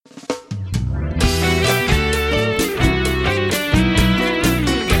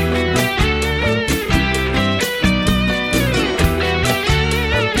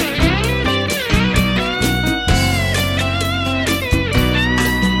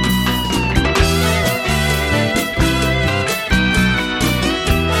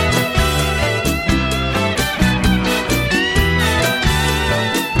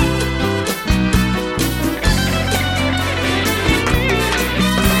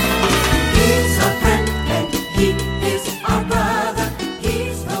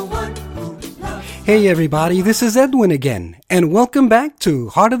Hey everybody, this is Edwin again, and welcome back to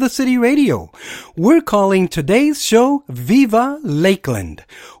Heart of the City Radio. We're calling today's show Viva Lakeland.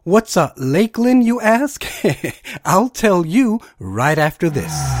 What's a Lakeland, you ask? I'll tell you right after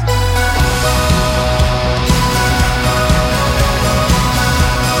this.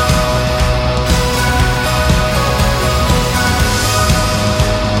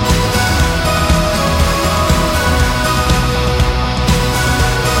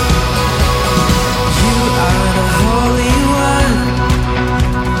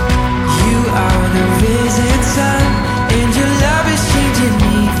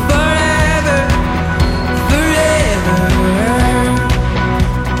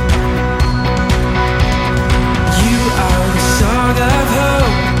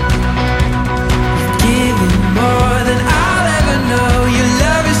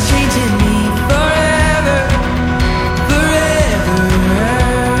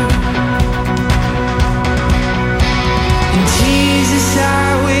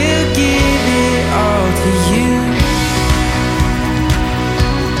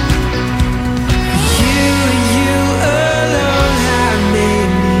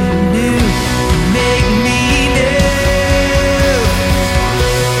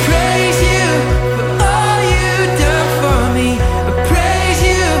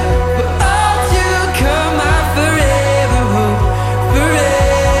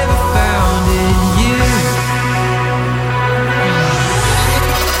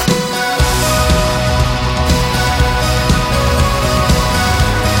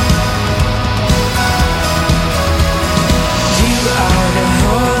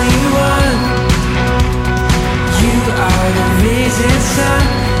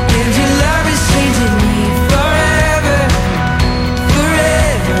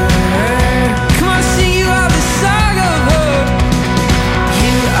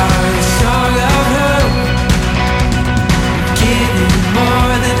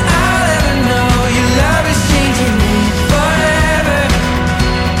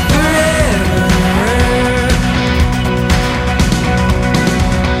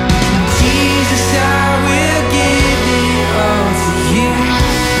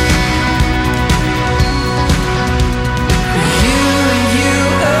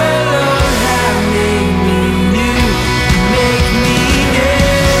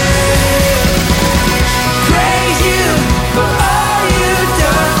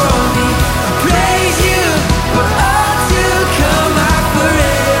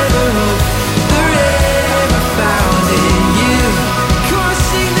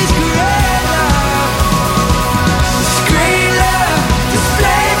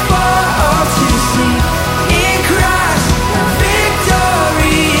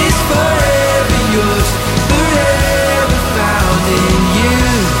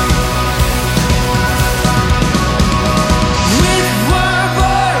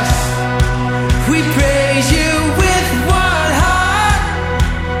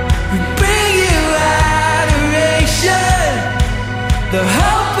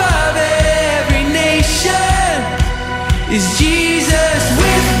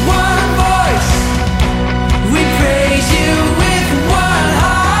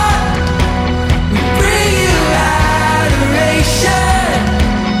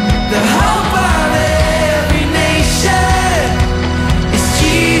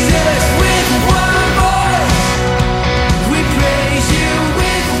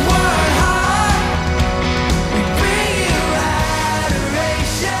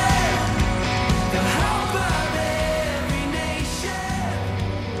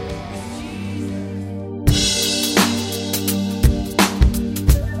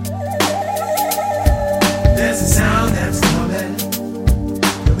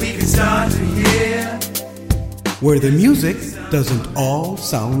 Where the music doesn't all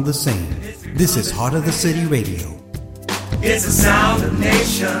sound the same. This is Heart of the City Radio. It's the sound of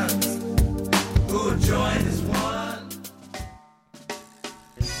nations who have joined as one.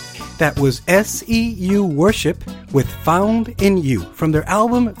 That was SEU Worship with Found in You from their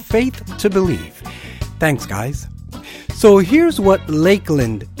album Faith to Believe. Thanks, guys. So here's what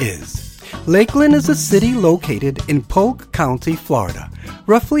Lakeland is. Lakeland is a city located in Polk County, Florida,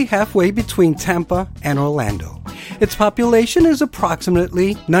 roughly halfway between Tampa and Orlando. Its population is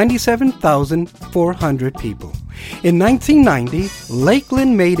approximately 97,400 people. In 1990,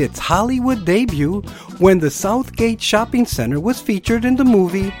 Lakeland made its Hollywood debut when the Southgate Shopping Center was featured in the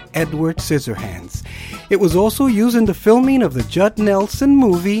movie Edward Scissorhands. It was also used in the filming of the Judd Nelson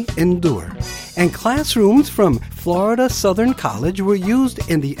movie Endure. And classrooms from Florida Southern College were used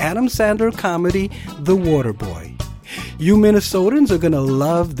in the Adam Sandler comedy The Waterboy. You Minnesotans are going to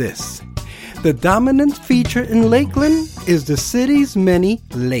love this. The dominant feature in Lakeland is the city's many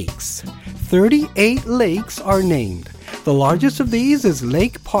lakes. 38 lakes are named. The largest of these is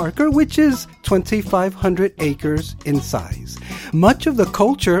Lake Parker, which is 2,500 acres in size. Much of the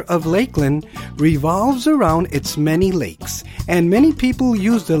culture of Lakeland revolves around its many lakes, and many people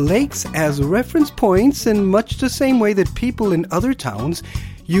use the lakes as reference points in much the same way that people in other towns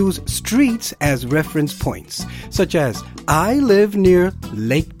use streets as reference points, such as I live near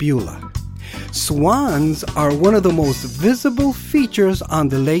Lake Beulah. Swans are one of the most visible features on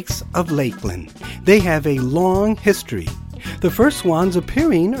the lakes of Lakeland. They have a long history. The first swans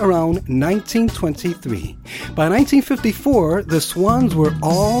appearing around 1923. By 1954, the swans were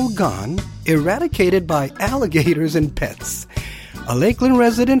all gone, eradicated by alligators and pets. A Lakeland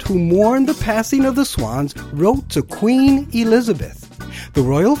resident who mourned the passing of the swans wrote to Queen Elizabeth. The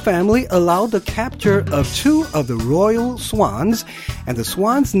royal family allowed the capture of 2 of the royal swans, and the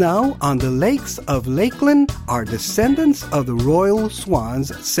swans now on the lakes of Lakeland are descendants of the royal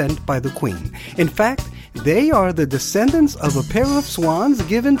swans sent by the Queen. In fact, they are the descendants of a pair of swans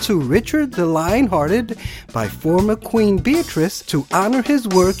given to Richard the Lion-Hearted by former Queen Beatrice to honor his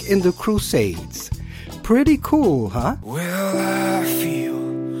work in the Crusades. Pretty cool, huh? Well, I feel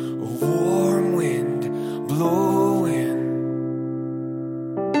a warm wind blowing.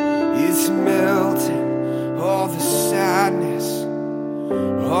 It's melting all the sadness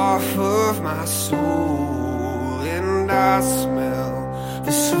off of my soul, and I smell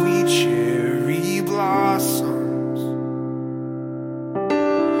the sweet cherry blossoms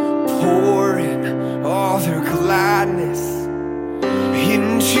pouring all their gladness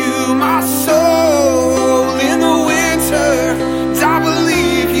into my soul. In the winter, I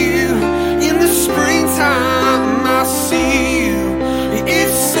believe you. In the springtime, I see you.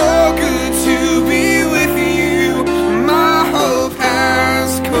 It's so good to be with you. My hope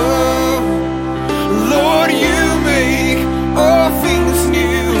has come. Lord, you make all things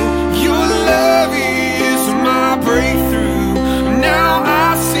new. Your love is my breakthrough. Now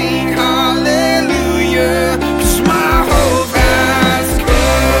I sing hallelujah, 'cause my hope has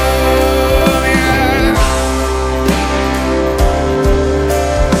come.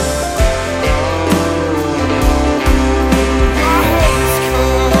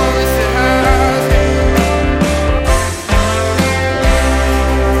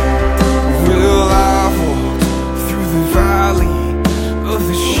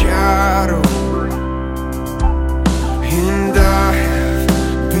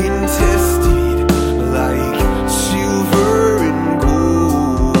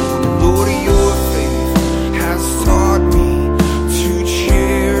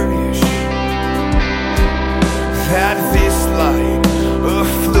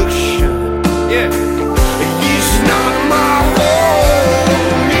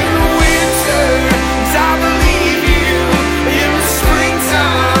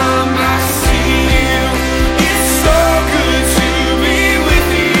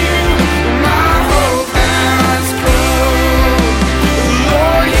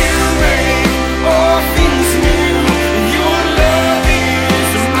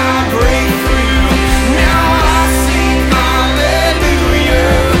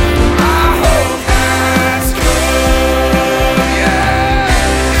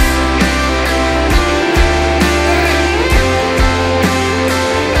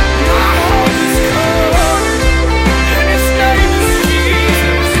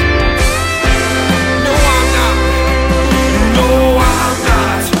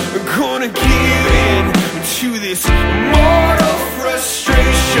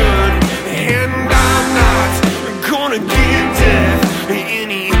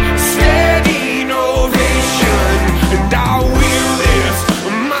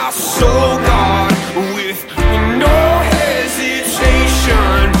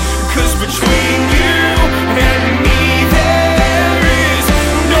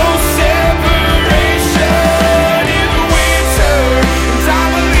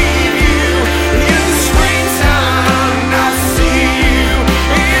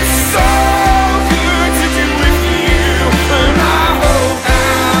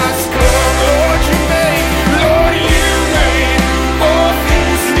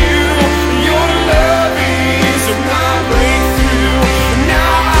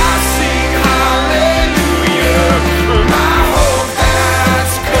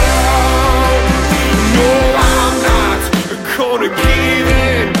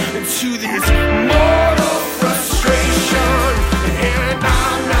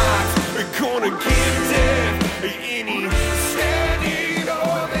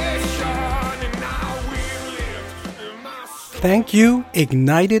 Thank you,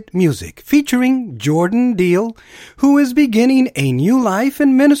 Ignited Music, featuring Jordan Deal, who is beginning a new life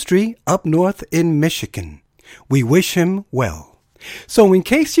and ministry up north in Michigan. We wish him well. So in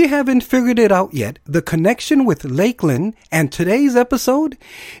case you haven't figured it out yet, the connection with Lakeland and today's episode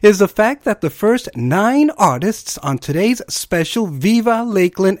is the fact that the first 9 artists on today's special Viva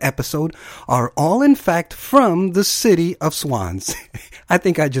Lakeland episode are all in fact from the city of Swans. I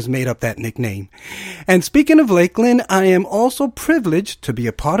think I just made up that nickname. And speaking of Lakeland, I am also privileged to be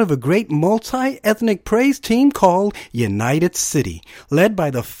a part of a great multi-ethnic praise team called United City, led by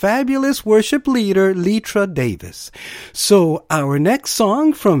the fabulous worship leader Letra Davis. So our next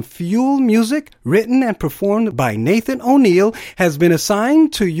song from Fuel Music, written and performed by Nathan O'Neill, has been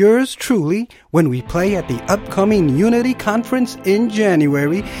assigned to yours truly when we play at the upcoming Unity Conference in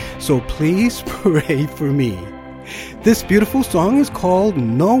January, so please pray for me. This beautiful song is called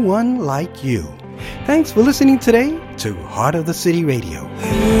No One Like You. Thanks for listening today to Heart of the City Radio.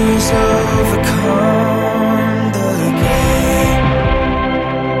 Who's overcome the game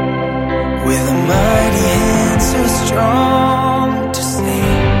with a mighty hand so strong to save?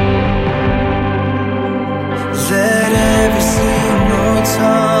 Let every single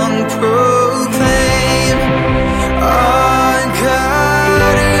tongue proclaim our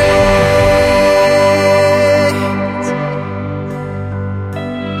God reigns.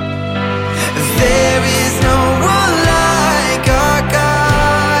 There is no one like our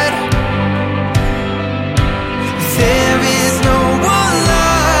God. There is no one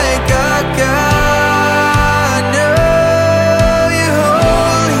like our God. No, you're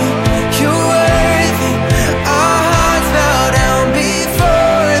holy, you're worthy. Our hearts bow down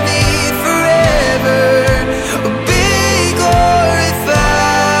before thee forever. Be glorified.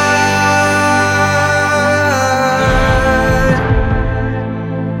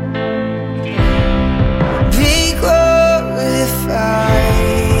 Be glorified.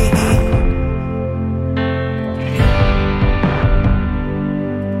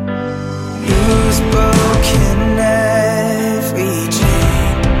 Who's broken every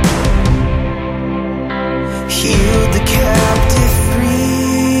chain, healed the captive,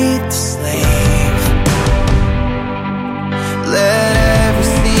 freed the slave. Let every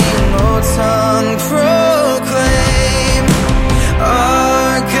single tongue proclaim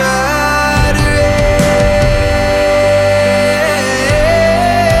our God reigns.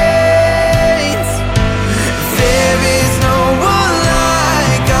 There is no one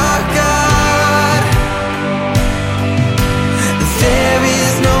like our God. There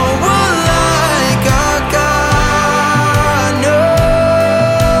is no one like our God. No,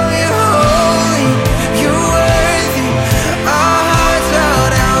 you're holy, you're worthy. Our hearts bow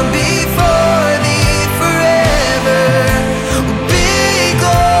down before thee forever. Be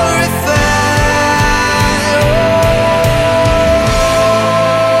glorified.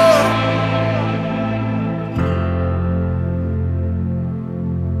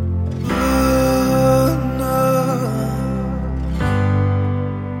 Oh, no.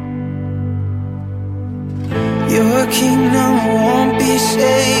 Your kingdom won't be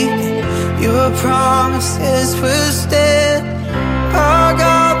shaken. Your promises will stand. Our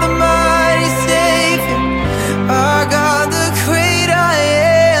God, the mighty Savior. Our God, the great I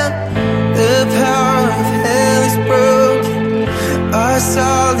am. The power of hell is broken. Our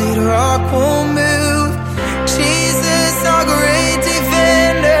solid rock won't move. Jesus, our great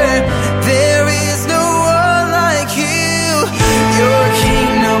defender. There is no one like you. Your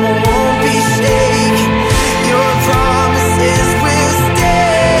kingdom won't be shaken. Your promises will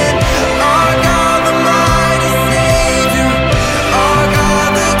stand. Our God, the mighty Savior. Our God,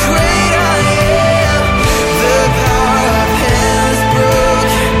 the great I am. The power of hell is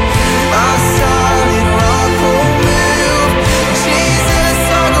broken. Our solid rock won't move. Jesus,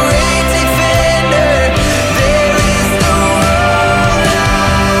 our great defender. There is no one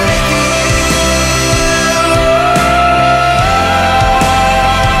like you.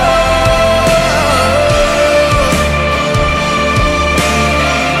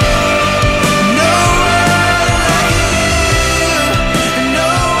 No one like you. No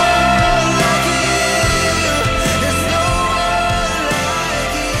one like you. There's no one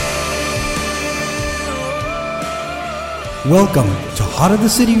like you. Welcome to Heart of the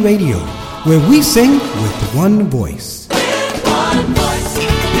City Radio, where we sing with one voice. One voice, we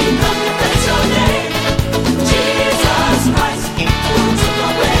confess your name, Jesus Christ, who took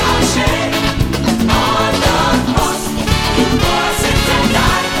away our shame. On the cross, you bore our sins and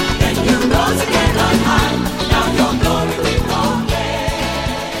died, then you rose again on high. Now your glory we proclaim.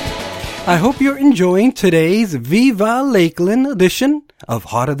 I hope you're enjoying today's Viva Lakeland edition of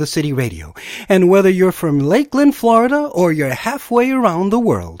Heart of the City Radio. And whether you're from Lakeland, Florida, or you're halfway around the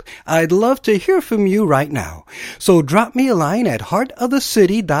world, I'd love to hear from you right now. So drop me a line at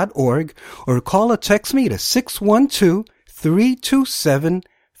heartofthecity.org or call or text me to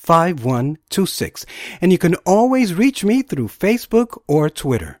 612-327-5126. And you can always reach me through Facebook or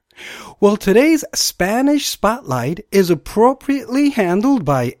Twitter. Well, today's Spanish Spotlight is appropriately handled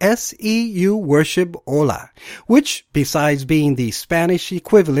by SEU Worship Hola, which, besides being the Spanish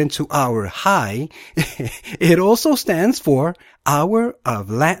equivalent to our hi, it also stands for Hour of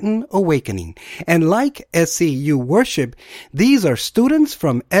Latin Awakening. And like SEU Worship, these are students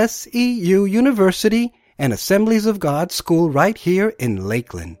from SEU University and Assemblies of God School right here in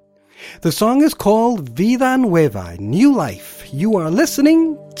Lakeland. The song is called Vida Nueva, New Life. You are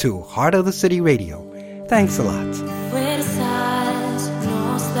listening to Heart of the City Radio. Thanks a lot. Fuerzas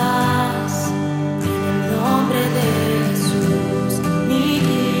nos das en el nombre de Jesús, mi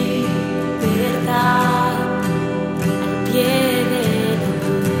libertad al pie de la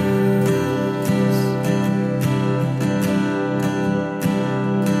cruz.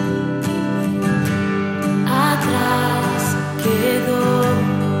 Atrás quedó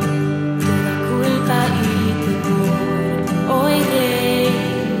hoy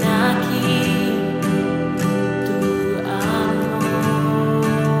reina aquí tu amor.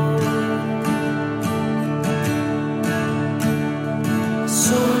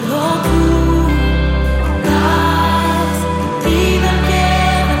 Solo tú das vida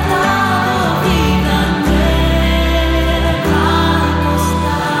quebrantado, vida nueva nos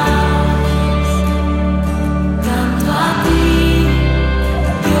das. Canto a ti,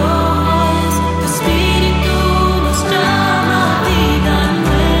 Dios, tu Espíritu nos llama, vida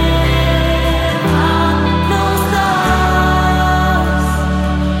nueva nos das.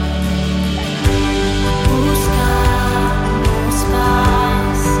 Buscamos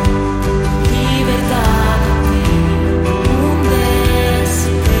paz, libertad en ti, un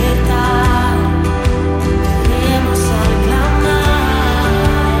despertar. Queremos al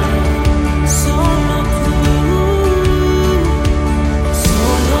clamar, solo tú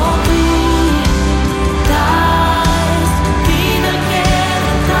das vida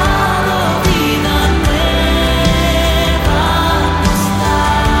quebrantado, vida nueva nos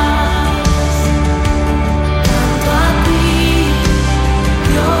das. Canto a ti,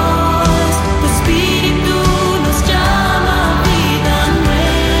 Dios, tu Espíritu nos llama, vida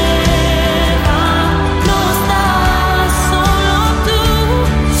nueva nos das.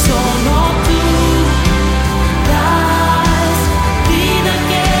 Solo tú das vida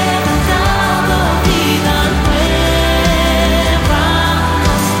quebrantado, vida nueva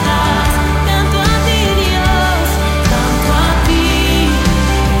nos das. Canto a ti,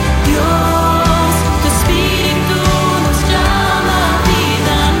 Dios, tu Espíritu nos llama,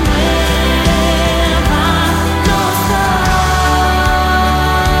 vida nueva nos das.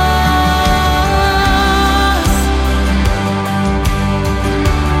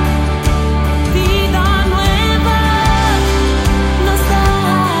 Vida nueva nos das.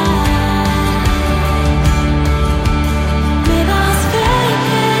 Me das fe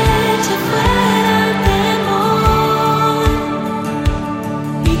que eche fuera el temor,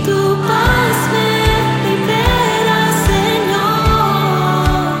 y tu paz me libera, Señor.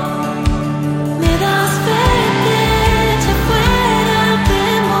 Me das fe que eche fuera el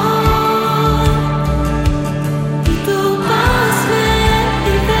temor, y tu paz me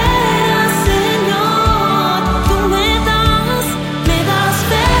libera, Señor. Tú me das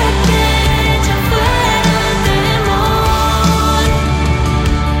fe que eche fuera el temor,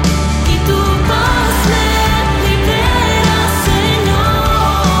 y tu paz me libera,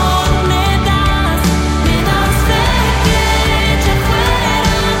 Señor. Me das fe que eche fuera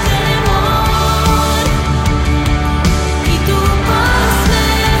el temor, y tu paz me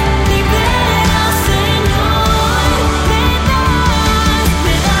libera, Señor.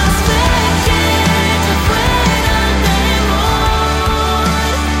 Me das fe que eche fuera el temor,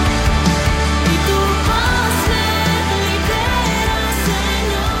 y tu paz me libera,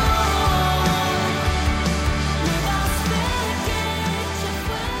 Señor. Me das fe que eche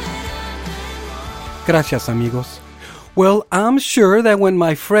fuera el temor. Gracias, amigos. Well, I'm sure that when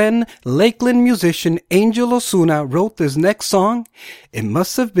my friend Lakeland musician Angel Osuna wrote this next song, it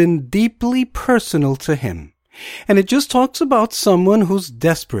must have been deeply personal to him. And it just talks about someone who's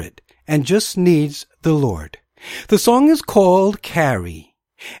desperate and just needs the Lord. The song is called Carrie.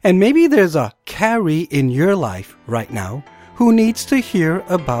 And maybe there's a Carrie in your life right now who needs to hear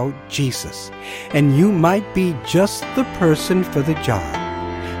about Jesus. And you might be just the person for the job.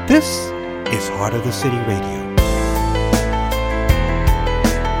 This is Heart of the City Radio.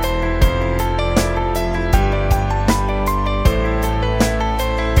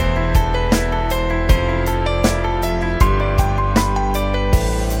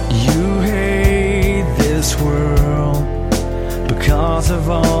 World because of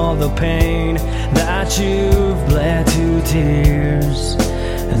all the pain that you've bled to tears,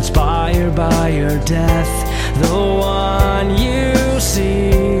 inspired by your death, the one you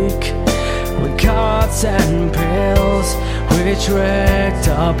seek, with cuts and pills which wrecked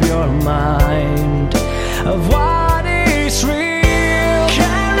up your mind of what is real.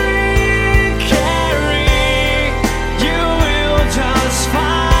 Carry, carry, you will just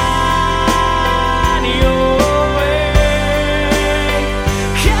find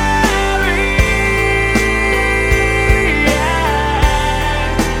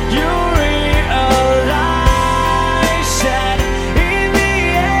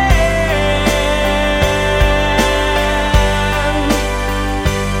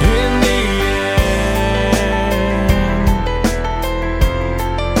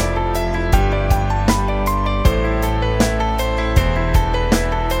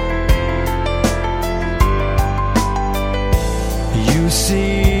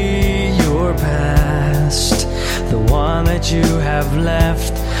you have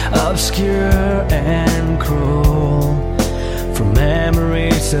left obscure and cruel from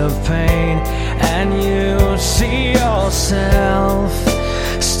memories of pain, and you see yourself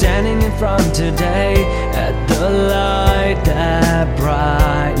standing in front today at the light that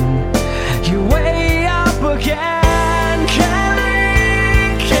brighten your way up again.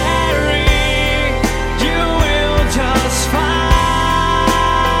 Carry, carry, you will just find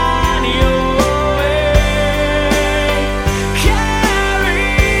your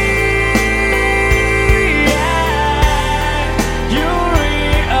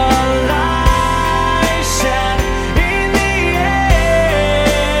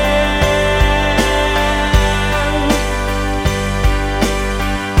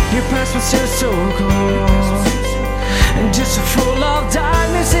still so cold and just full of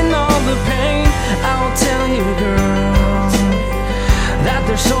darkness and all the pain. I will tell you, girl, that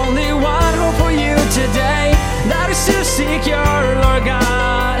there's only one hope for you today. That is to seek your Lord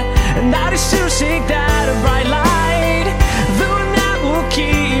God, and that is to seek that bright light, the one that will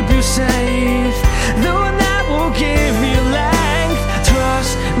keep you safe, the one that will give you length.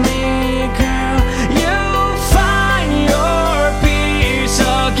 Trust me, girl, you'll find your peace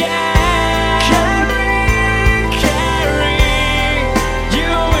again.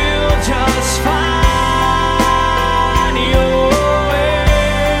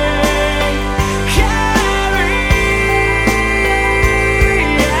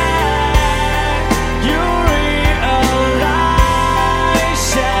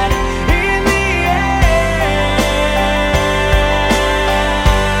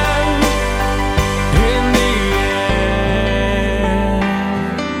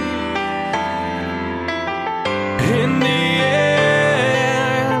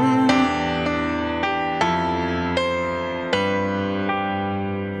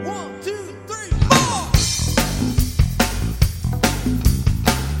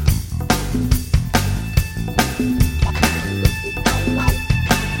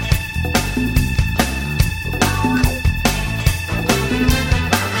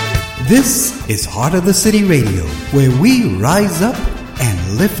 This is Heart of the City Radio, where we rise up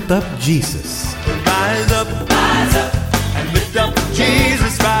and lift up Jesus. Rise up, and lift up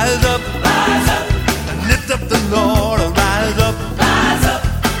Jesus. Rise up, and lift up the Lord. Rise up,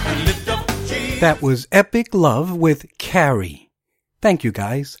 and lift up Jesus. That was Epic Love with Carrie. Thank you,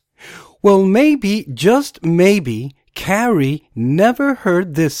 guys. Well, maybe, just maybe, Carrie never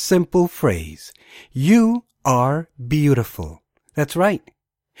heard this simple phrase. You are beautiful. That's right.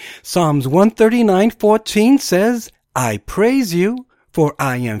 Psalms 139:14 says, I praise you, for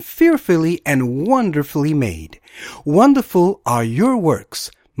I am fearfully and wonderfully made. Wonderful are your works.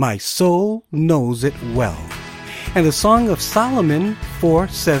 My soul knows it well. And the Song of Solomon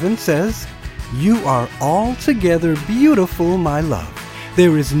 4:7 says, You are altogether beautiful, my love.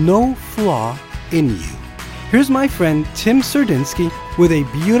 There is no flaw in you. Here's my friend Tim Serdinsky with a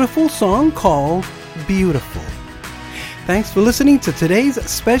beautiful song called Beautiful. Thanks for listening to today's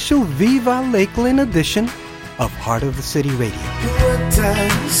special Viva Lakeland edition of Heart of the City Radio. What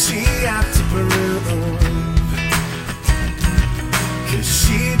does she have to prove? 'Cause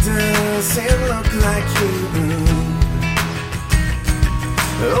she doesn't look like you.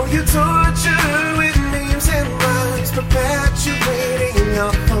 Oh, you torture with names and rhymes, perpetuating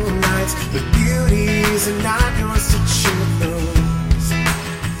awful nights. The beauties are not yours to choose.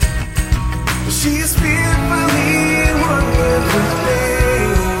 She's fearfully and wonderfully,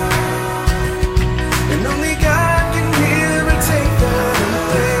 and only God can hear her take that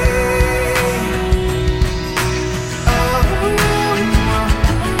away. Oh,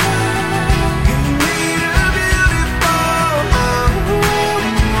 He made her beautiful.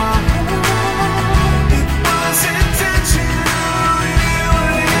 It was intentional. You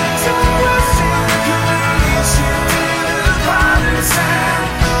were yet to question creation to the Father's hand.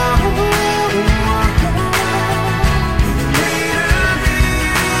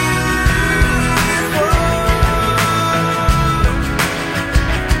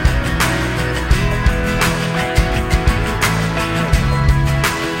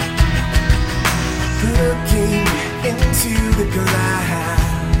 Looking into the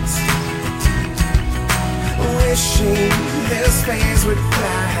glass, wishing this phase would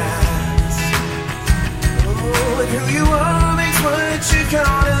pass. Oh, but who you are makes what you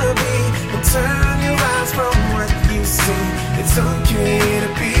gotta be. And turn your eyes from what you see. It's okay to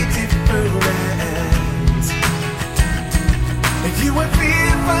be different. If you are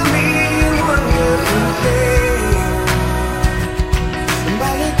fearfully and wonderfully,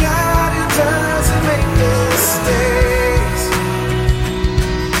 by a God who doesn't make mistakes.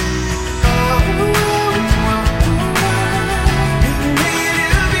 He made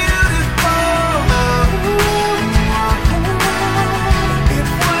you beautiful. It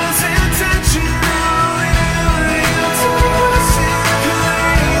was intentional. You to question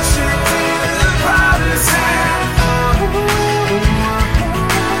creation to the Father's hand. He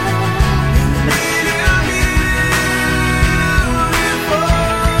made you beautiful.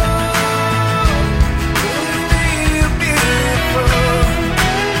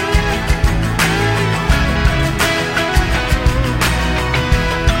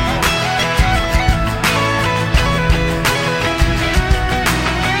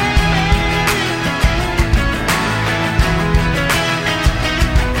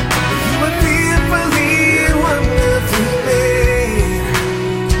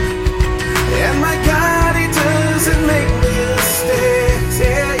 And my God, He doesn't make mistakes.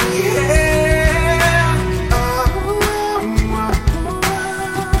 Yeah, yeah.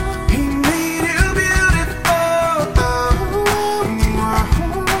 He made you beautiful.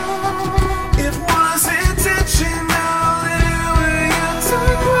 It was intentional. You were yet to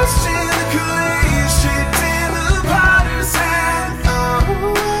question the creation in the Potter's hand.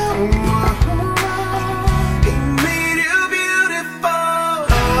 He made you beautiful.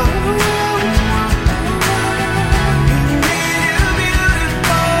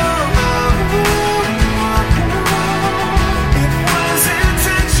 It was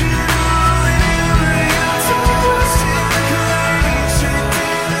intentional. You were yet to question the creation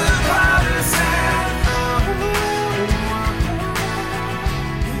in the Potter's hand.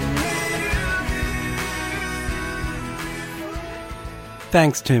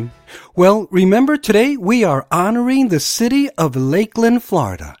 Thanks, Tim. Well, remember today we are honoring the city of Lakeland,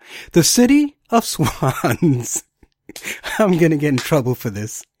 Florida, the city of swans. I'm going to get in trouble for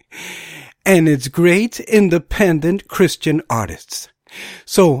this. And its great independent Christian artists.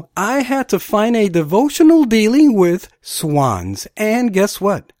 So I had to find a devotional dealing with swans. And guess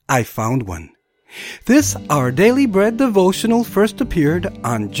what? I found one. This, Our Daily Bread devotional, first appeared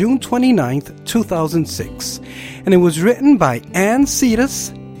on June 29th, 2006. And it was written by Ann Cetus,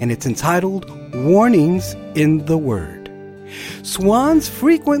 and it's entitled Warnings in the Word. Swans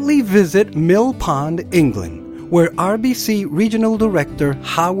frequently visit Mill Pond, England, where RBC Regional Director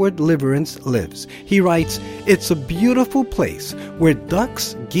Howard Liverance lives. He writes, "It's a beautiful place where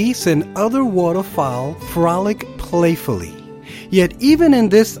ducks, geese, and other waterfowl frolic playfully. Yet even in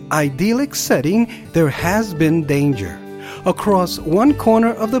this idyllic setting, there has been danger. Across one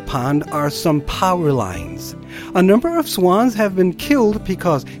corner of the pond are some power lines. A number of swans have been killed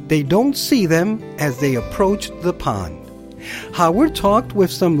because they don't see them as they approach the pond. Howard talked with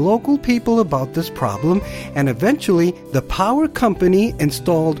some local people about this problem, and eventually the power company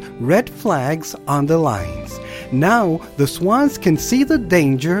installed red flags on the lines. Now the swans can see the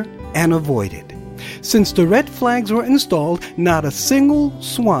danger and avoid it. Since the red flags were installed, not a single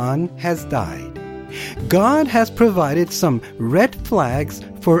swan has died. God has provided some red flags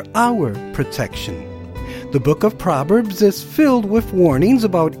for our protection. The book of Proverbs is filled with warnings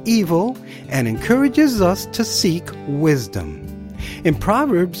about evil and encourages us to seek wisdom. In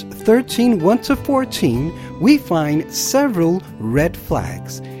Proverbs 13:1-14, we find several red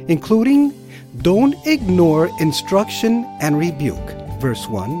flags, including don't ignore instruction and rebuke, verse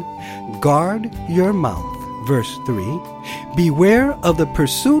 1, guard your mouth, verse 3, beware of the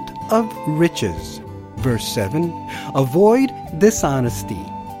pursuit of riches, verse 7, avoid dishonesty,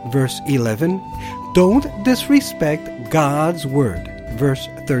 verse 11. Don't disrespect God's word, verse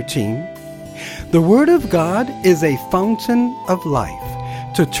 13. The word of God is a fountain of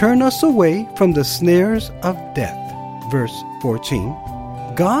life to turn us away from the snares of death, verse 14.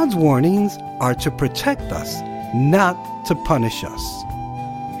 God's warnings are to protect us, not to punish us.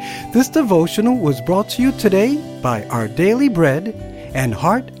 This devotional was brought to you today by Our Daily Bread and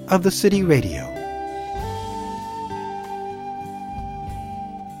Heart of the City Radio.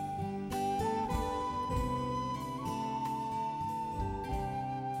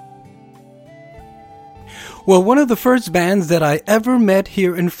 Well, one of the first bands that I ever met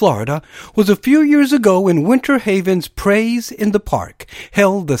here in Florida was a few years ago in Winter Haven's Praise in the Park,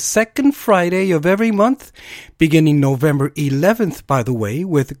 held the second Friday of every month, beginning November 11th, by the way,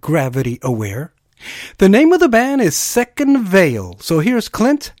 with Gravity Aware. The name of the band is Second Veil, so here's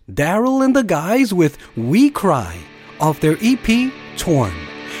Clint, Daryl, and the guys with We Cry off their EP, Torn.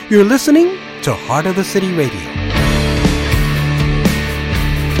 You're listening to Heart of the City Radio.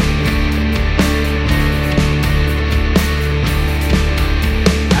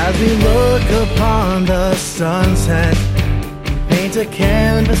 As we look upon the sunset, paint a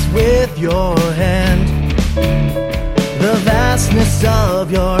canvas with your hand. The vastness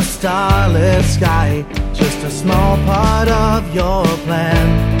of your starlit sky, just a small part of your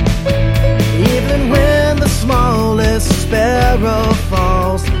plan. Even when the smallest sparrow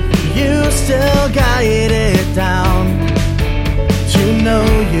falls, you still guide it down. To know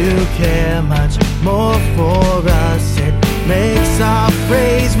you care much more for us, it makes our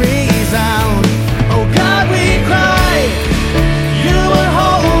praise resound. Oh God, we cry, you are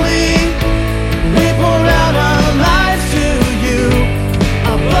holy. We pour out our lives to you.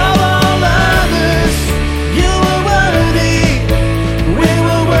 Above all others, you are worthy. We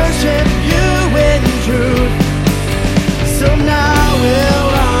will worship you in truth. So now we'll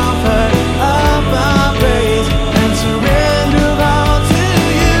offer up our praise and surrender all to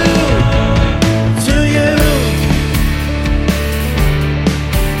you, to you.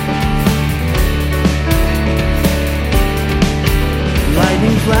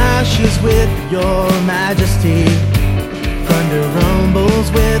 Lightning flashes with your majesty, thunder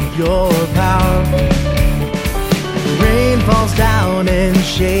rumbles with your power. Rain falls down in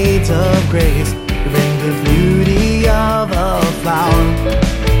shades of grace, bring the beauty of a flower.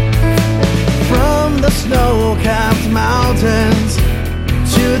 From the snow-capped mountains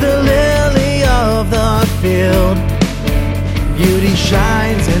to the lily of the field, beauty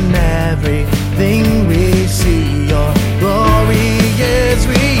shines in everything we see. Your glory is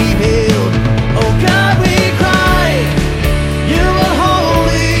revealed. Oh God, we cry, you are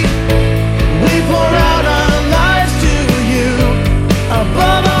holy. We pour out our lives to you.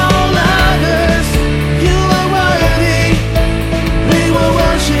 Above all others, you are worthy. We will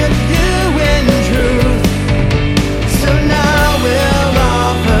worship you in truth. So now we'll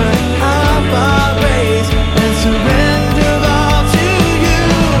offer up our praise and surrender all to you,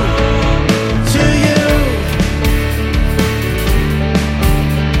 to you.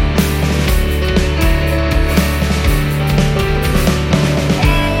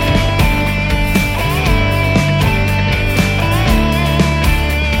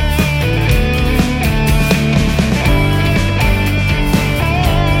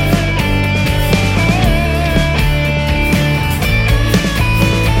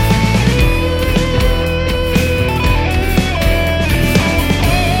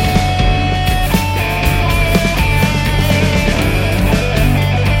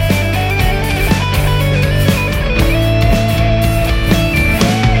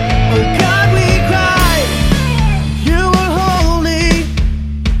 Oh God, we cry, you are holy.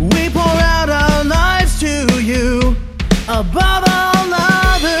 We pour out our lives to you. Above all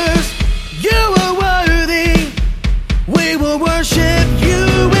others, you are worthy. We will worship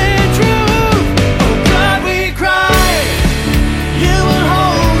you in truth. Oh God, we cry, you are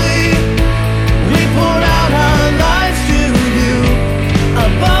holy. We pour out our lives to you.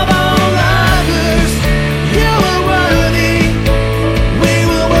 Above all others, you are worthy. We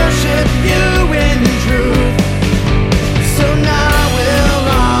will worship you in truth. So now we'll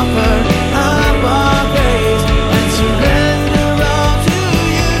offer up our praise and surrender all to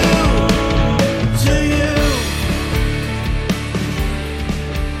you, to you.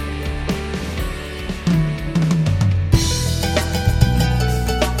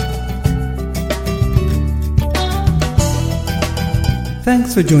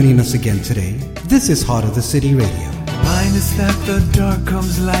 Thanks for joining us again today. This is Heart of the City Radio. Remind us that the dark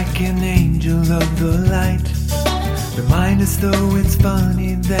comes like an angel of the light. Remind us though it's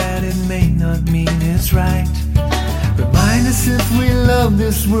funny that it may not mean it's right. Remind us if we love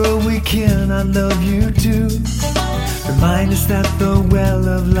this world, we cannot love you too. Remind us that the well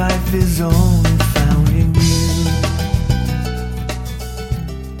of life is only found in you.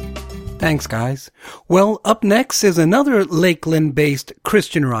 Thanks, guys. Well, up next is another Lakeland-based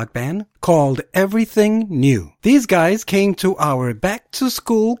Christian rock band called Everything New. These guys came to our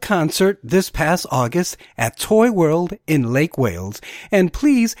back-to-school concert this past August at Toy World in Lake Wales, and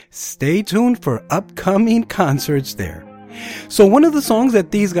please stay tuned for upcoming concerts there. So one of the songs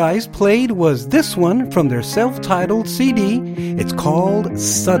that these guys played was this one from their self-titled CD. It's called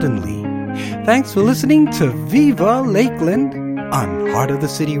Suddenly. Thanks for listening to Viva Lakeland on Heart of the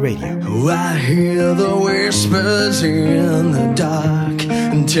City Radio. Oh, I hear the whispers in the dark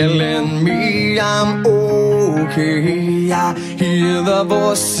telling me I'm okay. I hear the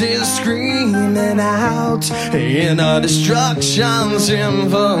voices screaming out in a destruction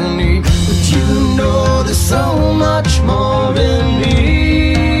symphony. But you know there's so much more in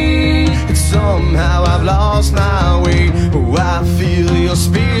me. And somehow I've lost my way. Oh, I feel your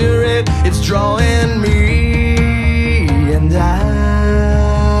spirit, it's drawing me. And I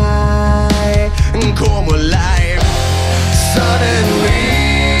come alive suddenly.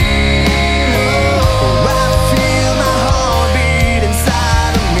 Oh, I feel my heart beat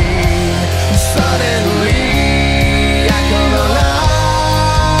inside of me. Suddenly I come alive.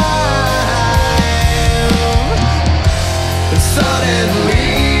 Suddenly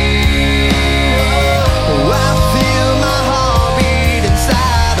oh, I feel my heart beat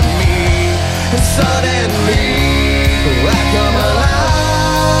inside of me. Suddenly I come alive,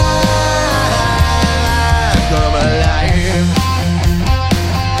 come alive.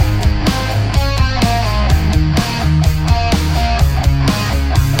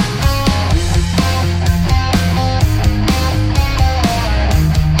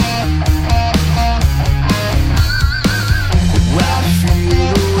 I feel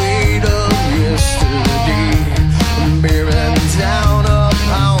the weight of yesterday bearing down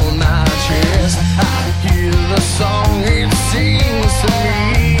upon my chest. I hear the song it sings to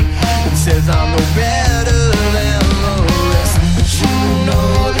me. It says I'm no better than the rest. But you know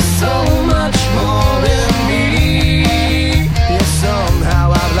there's so much more in me. Yeah, somehow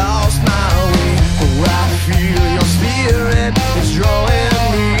I've lost my way. Oh, I feel your spirit is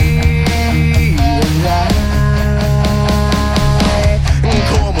drawing me. And I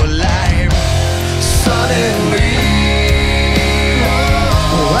come alive suddenly.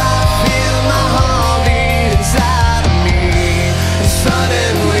 Oh, I feel my heart beat inside of me. And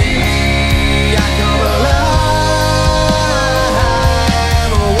suddenly I come alive.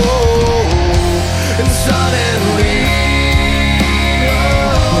 Oh, and suddenly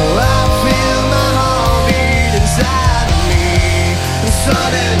oh, I feel my heart beat inside of me. And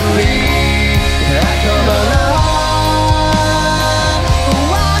suddenly I come alive.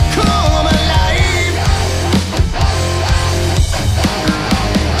 Oh, I come alive.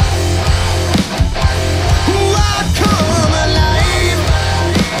 Oh, I come alive.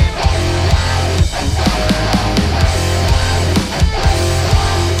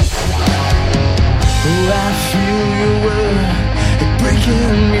 Oh, I feel your word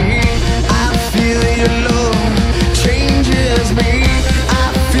breaking me. I feel your love changes me. I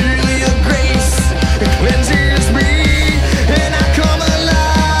feel your grace cleanses me. And I come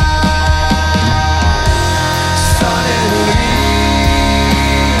alive suddenly.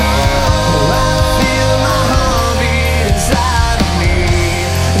 Oh, I feel my heart beat inside of me.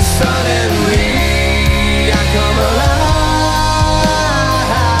 And suddenly I come alive.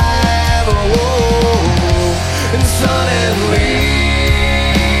 Oh, and suddenly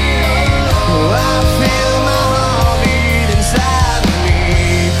oh, I feel my heart beat inside of me.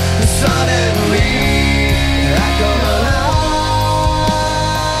 And suddenly I come alive.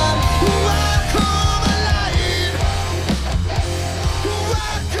 Oh, I come alive. Oh, I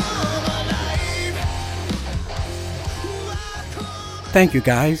come alive. Oh, I come. Thank you,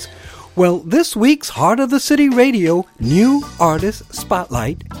 guys. Well, this week's Heart of the City Radio New Artist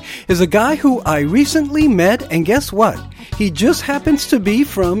Spotlight is a guy who I recently met, and guess what? He just happens to be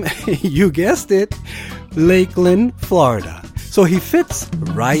from, you guessed it, Lakeland, Florida. So he fits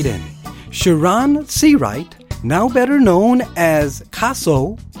right in. Sharon Seawright, now better known as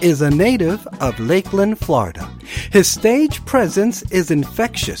Casso, is a native of Lakeland, Florida. His stage presence is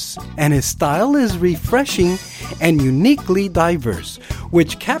infectious, and his style is refreshing and uniquely diverse,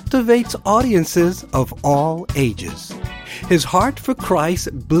 which captivates audiences of all ages. His heart for Christ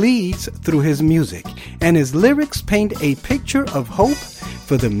bleeds through his music, and his lyrics paint a picture of hope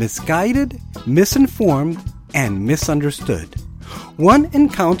for the misguided, misinformed, and misunderstood. One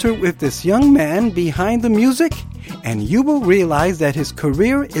encounter with this young man behind the music and you will realize that his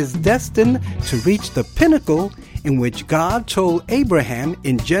career is destined to reach the pinnacle in which God told Abraham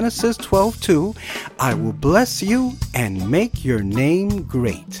in Genesis 12:2, I will bless you and make your name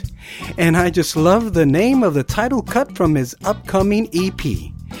great. And I just love the name of the title cut from his upcoming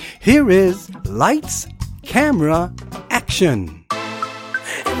EP. Here is Lights, Camera, Action.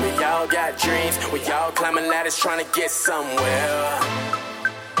 And we all got dreams, we all climbing ladders trying to get somewhere.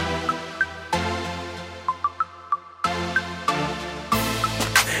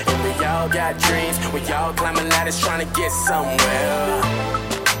 We all got dreams, we all climbing ladders trying to get somewhere.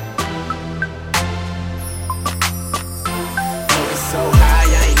 Floating so high,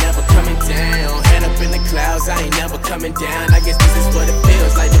 I ain't never coming down. Head up in the clouds, I ain't never coming down. I guess this is what it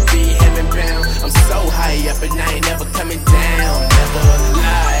feels like to be heaven bound. I'm so high up and I ain't never coming down. Never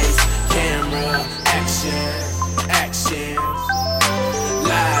lies, camera, action, action.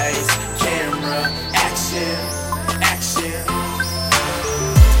 Lies, camera, action, action.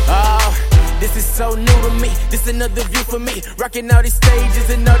 This is so new to me, this another view for me. Rocking all these stages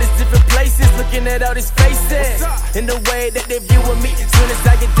and all these different places. Looking at all these faces and the way that they viewing me. Soon as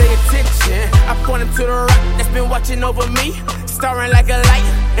I get their attention, I point them to the rock that's been watching over me. Starring like a light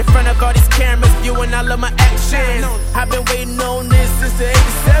in front of all these cameras, viewing all of my actions. I've been waiting on this since the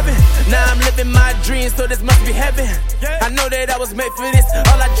 87. Now I'm living my dreams, so this must be heaven. I know that I was made for this.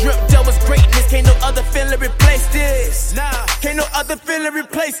 All I dreamt of was greatness. Can't no other feeling replace this. Can't no other feeling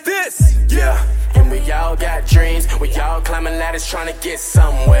replace this. Yeah. And we all got dreams, we all climbing ladders trying to get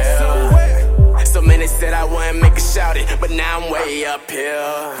somewhere. So many said I wouldn't make a shout it, but now I'm way up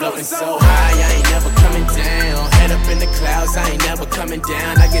here. Floating so high, I ain't never coming down. Head up in the clouds, I ain't never coming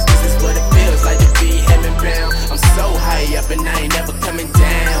down. I guess this is what it feels like to be heaven bound. I'm so high up and I ain't never coming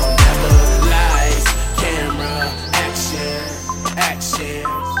down. Never lies, camera, action, action.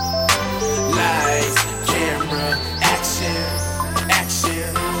 Lies, camera, action,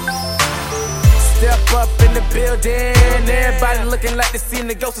 action. Step up in the building, everybody looking like they seen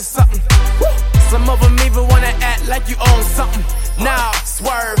the ghost or something. Woo! Some of them even wanna act like you own something. Nah,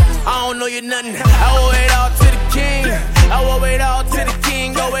 swerve, I don't know you nothing. I owe it all to the king. I owe it all to the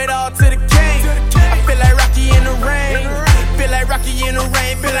king, owe it all to the king. I feel like Rocky in the rain. Feel like Rocky in the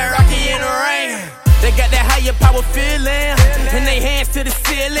rain, feel like Rocky in the rain. They got that higher power feeling, and they hands to the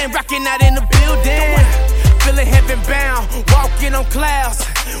ceiling, rocking out in the building. Feeling heaven bound, walking on clouds.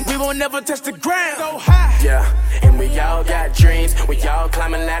 We won't never touch the ground. So high. Yeah, and we all got dreams. We all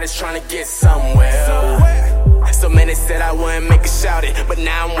climbing ladders trying to get somewhere. So many said I wouldn't make a shout it, but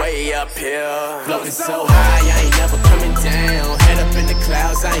now I'm way up here. Floating so high, I ain't never coming down. Head up in the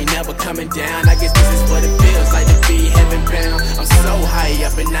clouds, I ain't never coming down. I guess this is what it feels like to be heaven bound. I'm so high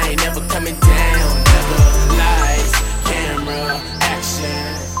up and I ain't never coming down. Never lies, camera,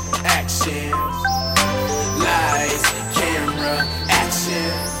 action, action. Lies, camera,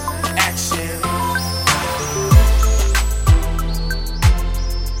 action, action.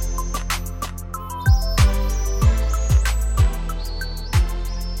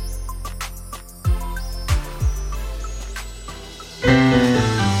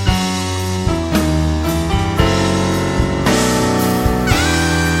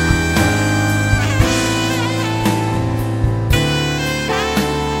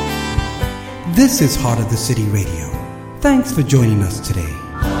 This is Heart of the City Radio. Thanks for joining us today.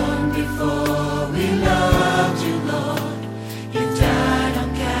 Long before we loved you, Lord, you died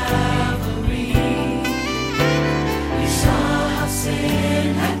on Calvary. You saw how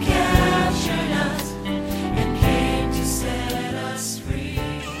sin had captured us and came to set us free.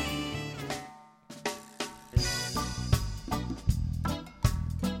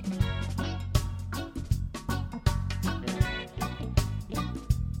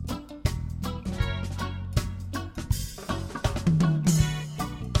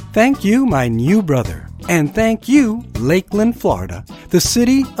 Thank you, my new brother. And thank you, Lakeland, Florida, the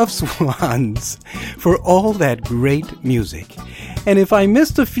city of swans, for all that great music. And if I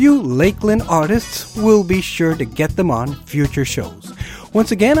missed a few Lakeland artists, we'll be sure to get them on future shows.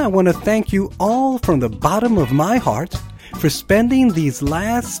 Once again, I want to thank you all from the bottom of my heart for spending these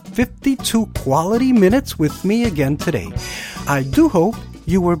last 52 quality minutes with me again today. I do hope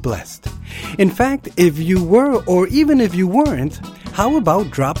you were blessed. In fact, if you were, or even if you weren't, how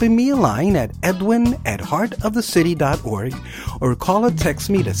about dropping me a line at edwin@heartofthecity.org or call or text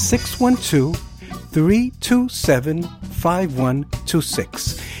me to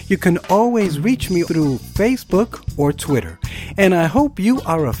 612-327-5126. You can always reach me through Facebook or Twitter. And I hope you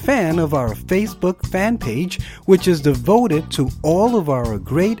are a fan of our Facebook fan page, which is devoted to all of our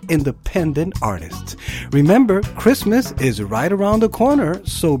great independent artists. Remember, Christmas is right around the corner,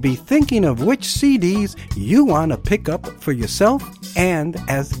 so be thinking of which CDs you want to pick up for yourself and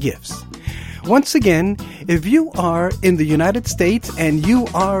as gifts. Once again, if you are in the United States and you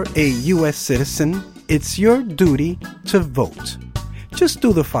are a U.S. citizen, it's your duty to vote. Just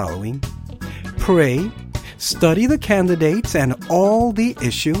do the following. Pray, study the candidates and all the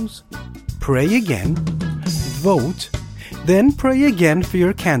issues, pray again, vote, then pray again for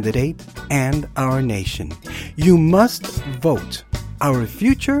your candidate and our nation. You must vote. Our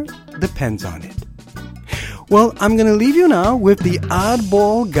future depends on it. Well, I'm going to leave you now with the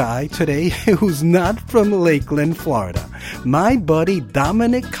oddball guy today who's not from Lakeland, Florida. My buddy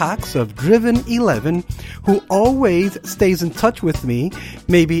Dominic Cox of Driven 11, who always stays in touch with me.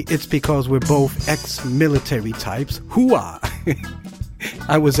 Maybe it's because we're both ex-military types. Hooah!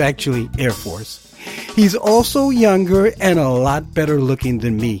 I was actually Air Force. He's also younger and a lot better looking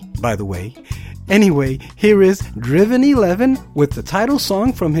than me, by the way. Anyway, here is Driven 11 with the title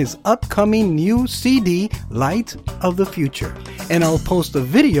song from his upcoming new CD, Light of the Future. And I'll post a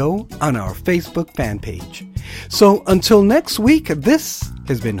video on our Facebook fan page. So until next week, this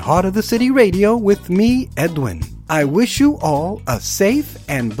has been Heart of the City Radio with me, Edwin. I wish you all a safe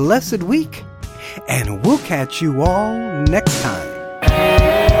and blessed week, and we'll catch you all next time.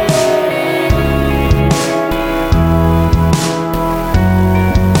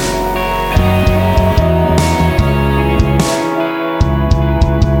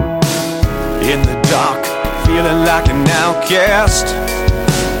 In the dark, feeling like an outcast.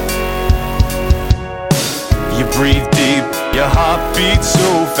 You breathe deep, your heart beats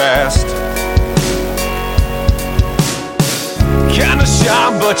so fast. Kinda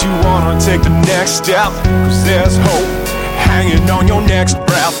shy, but you wanna take the next step, 'cause there's hope hanging on your next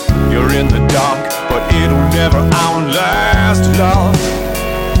breath. You're in the dark, but it'll never outlast love.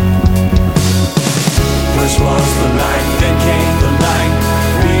 First was the light, then came the light.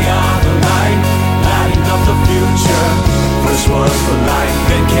 We are the light, lighting up the future. First was the light,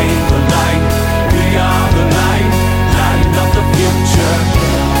 then came the light. We are the light, lighting up the future.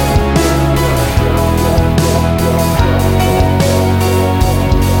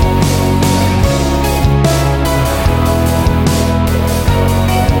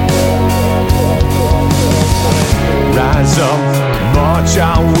 Rise up, march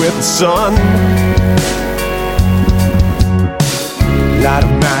out with the sun. Light a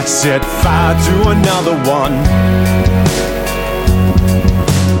match, set fire to another one.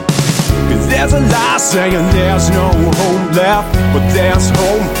 'Cause there's a lie saying there's no hope left, but there's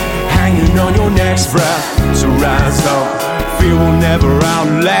hope hanging on your next breath. So rise up, fear will never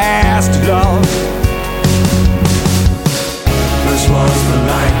outlast love. First was the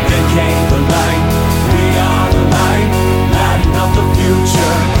light, then came the light. We are the light, lighting up the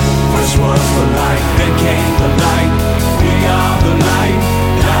future. First was the light, then came the light. We are the light,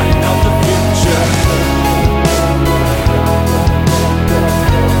 lighting up the future.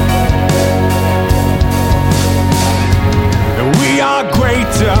 And we are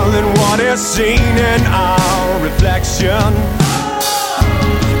greater than what is seen in our reflection.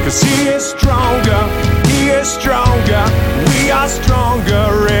 'Cause he is stronger, he is stronger. We are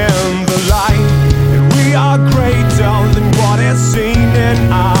stronger in the light. And we are greater than what is seen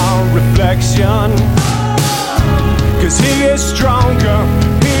in our reflection. 'Cause he is stronger,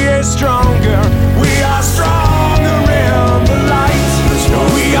 he is stronger.